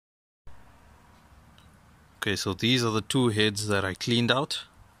Okay, so these are the two heads that I cleaned out.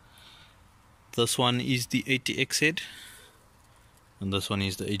 This one is the ATX head, and this one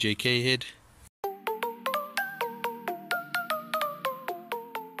is the AJK head.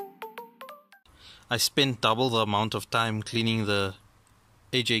 I spent double the amount of time cleaning the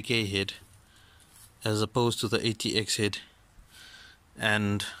AJK head as opposed to the ATX head.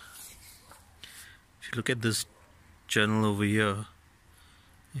 And if you look at this journal over here,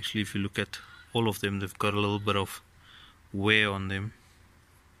 actually if you look at all of them, they've got a little bit of wear on them,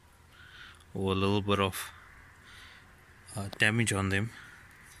 or a little bit of damage on them,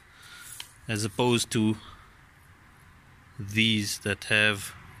 as opposed to these that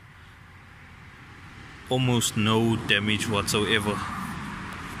have almost no damage whatsoever.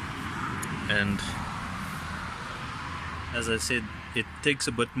 And as I said, it takes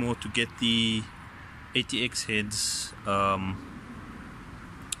a bit more to get the ATX heads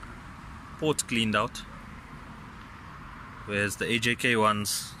ports cleaned out, whereas the AJK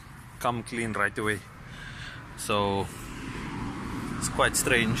ones come clean right away. So it's quite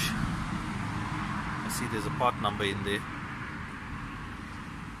strange. I see there's a part number in there.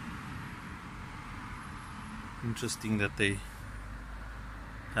 Interesting that they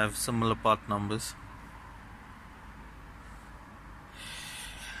have similar part numbers.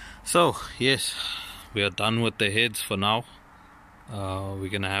 So yes, we are done with the heads for now. We're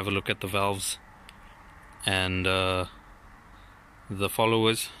gonna have a look at the valves and the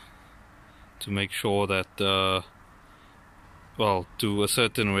followers to make sure that well, to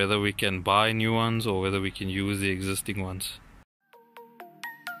ascertain whether we can buy new ones or whether we can use the existing ones.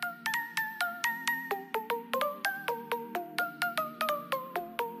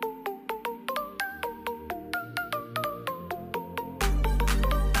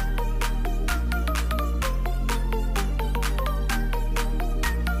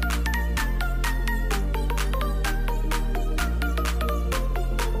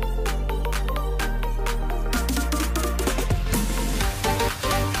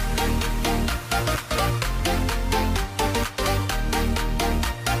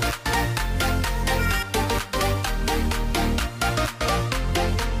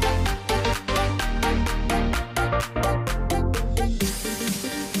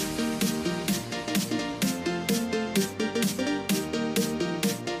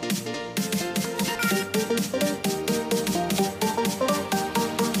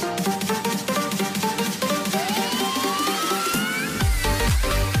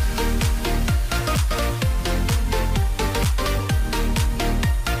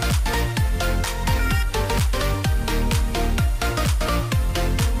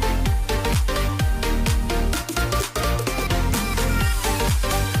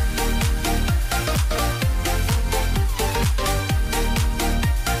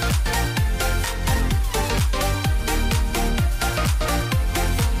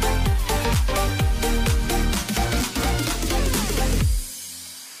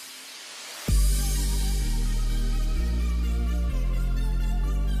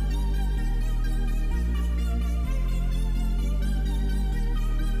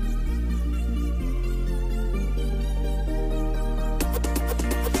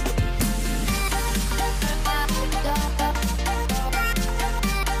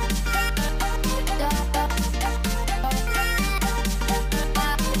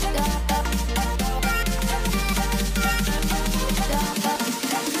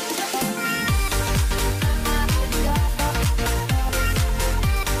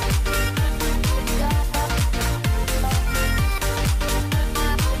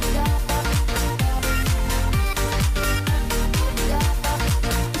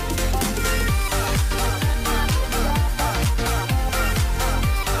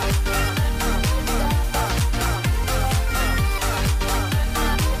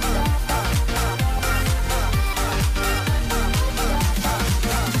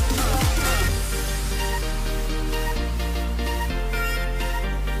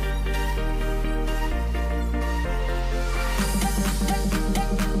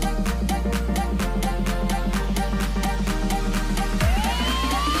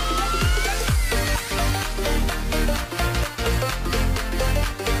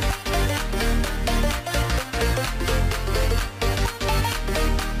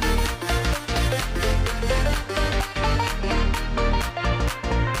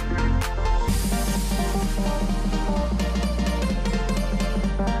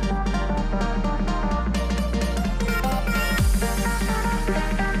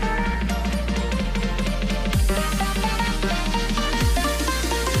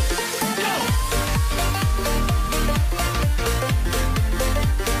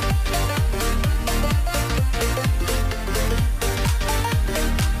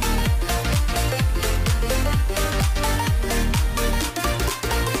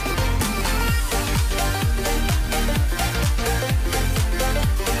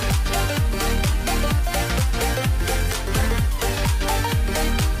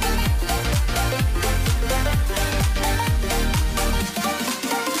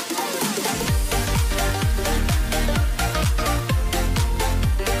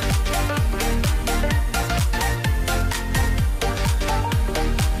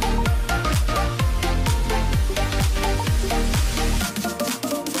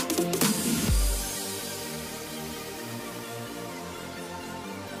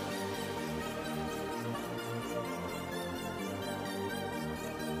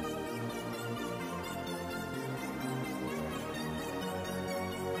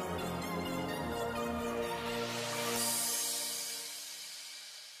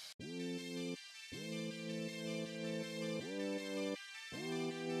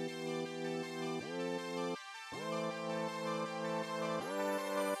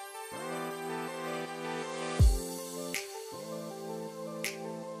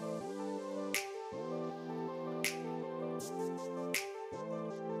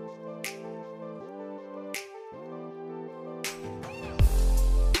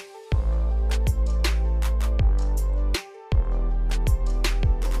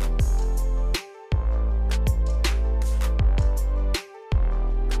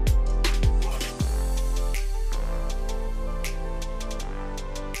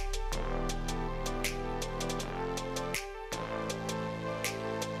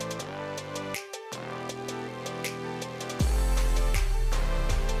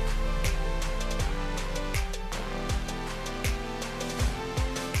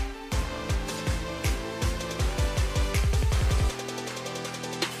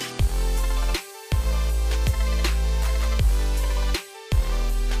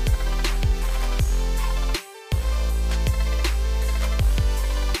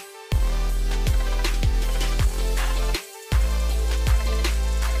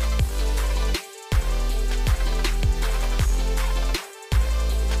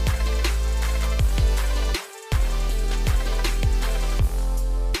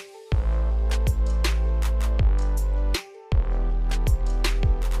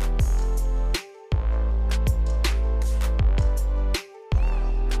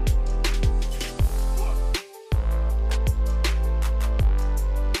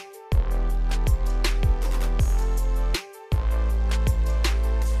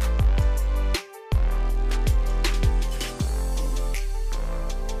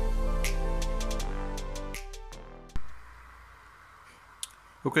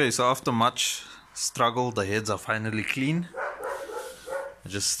 Okay, so after much struggle, the heads are finally clean. I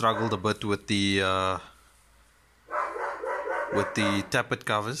just struggled a bit with the tappet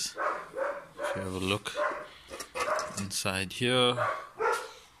covers. If you have a look inside here,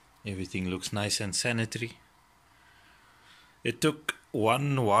 everything looks nice and sanitary. It took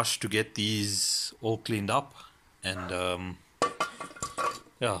one wash to get these all cleaned up, and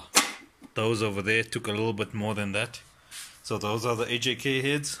yeah, those over there took a little bit more than that. So those are the AJK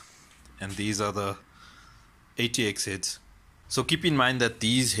heads and these are the ATX heads. So keep in mind that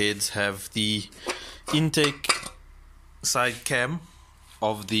these heads have the intake side cam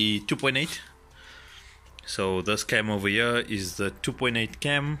of the 2.8. So this cam over here is the 2.8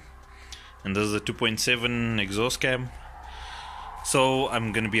 cam, and this is the 2.7 exhaust cam. So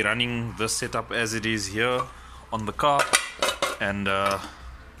I'm going to be running this setup as it is here on the car, and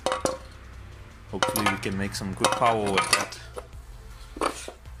hopefully we can make some good power with that.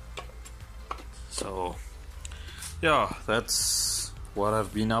 So yeah, that's what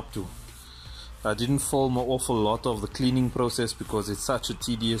I've been up to. I didn't film an awful lot of the cleaning process because it's such a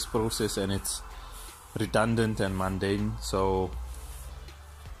tedious process and it's redundant and mundane. So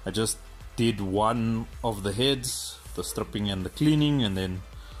I just did one of the heads, the stripping and the cleaning, and then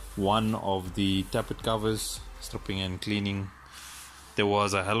one of the tappet covers, stripping and cleaning. There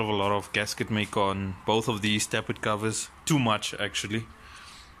was a hell of a lot of gasket make on both of these tappet covers, too much actually.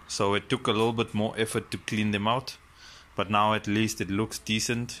 So it took a little bit more effort to clean them out, but now at least it looks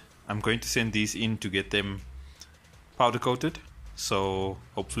decent. I'm going to send these in to get them powder coated, so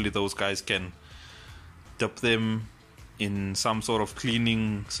hopefully those guys can dip them in some sort of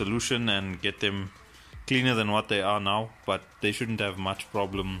cleaning solution and get them cleaner than what they are now, but they shouldn't have much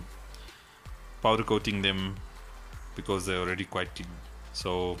problem powder coating them because they're already quite clean.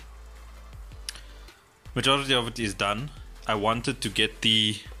 So majority of it is done. I wanted to get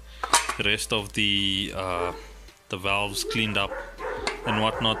the rest of the valves cleaned up and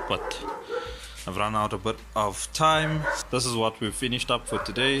whatnot, but I've run out a bit of time. This is what we've finished up for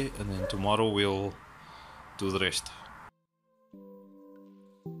today, and then tomorrow we'll do the rest.